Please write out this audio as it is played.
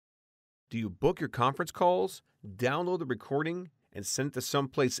Do you book your conference calls, download the recording, and send it to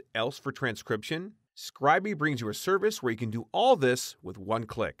someplace else for transcription? Scribie brings you a service where you can do all this with one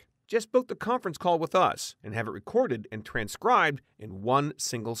click. Just book the conference call with us and have it recorded and transcribed in one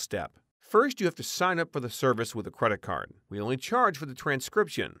single step. First, you have to sign up for the service with a credit card. We only charge for the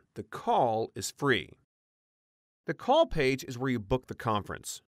transcription. The call is free. The call page is where you book the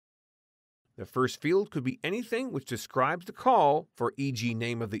conference. The first field could be anything which describes the call, for e.g.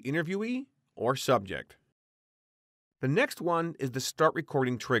 name of the interviewee or subject. The next one is the start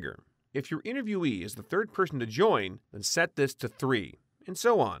recording trigger. If your interviewee is the third person to join, then set this to 3, and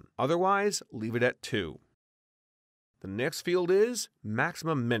so on. Otherwise, leave it at 2. The next field is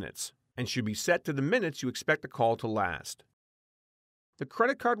maximum minutes, and should be set to the minutes you expect the call to last. The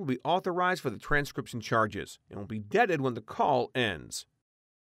credit card will be authorized for the transcription charges and will be debited when the call ends.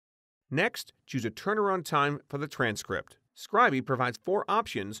 Next, choose a turnaround time for the transcript. Scribie provides 4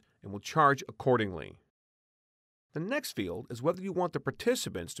 options and will charge accordingly. The next field is whether you want the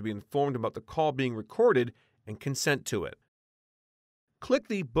participants to be informed about the call being recorded and consent to it. Click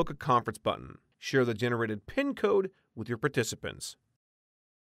the Book a Conference button. Share the generated PIN code with your participants.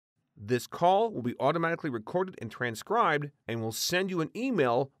 This call will be automatically recorded and transcribed and will send you an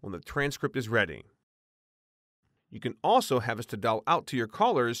email when the transcript is ready. You can also have us to dial out to your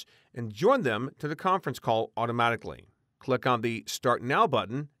callers and join them to the conference call automatically. Click on the Start Now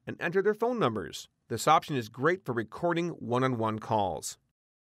button and enter their phone numbers. This option is great for recording one-on-one calls.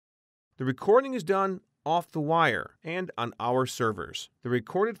 The recording is done off the wire and on our servers. The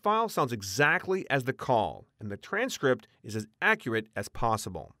recorded file sounds exactly as the call, and the transcript is as accurate as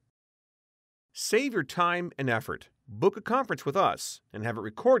possible. Save your time and effort. Book a conference with us and have it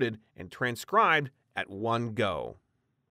recorded and transcribed at one go.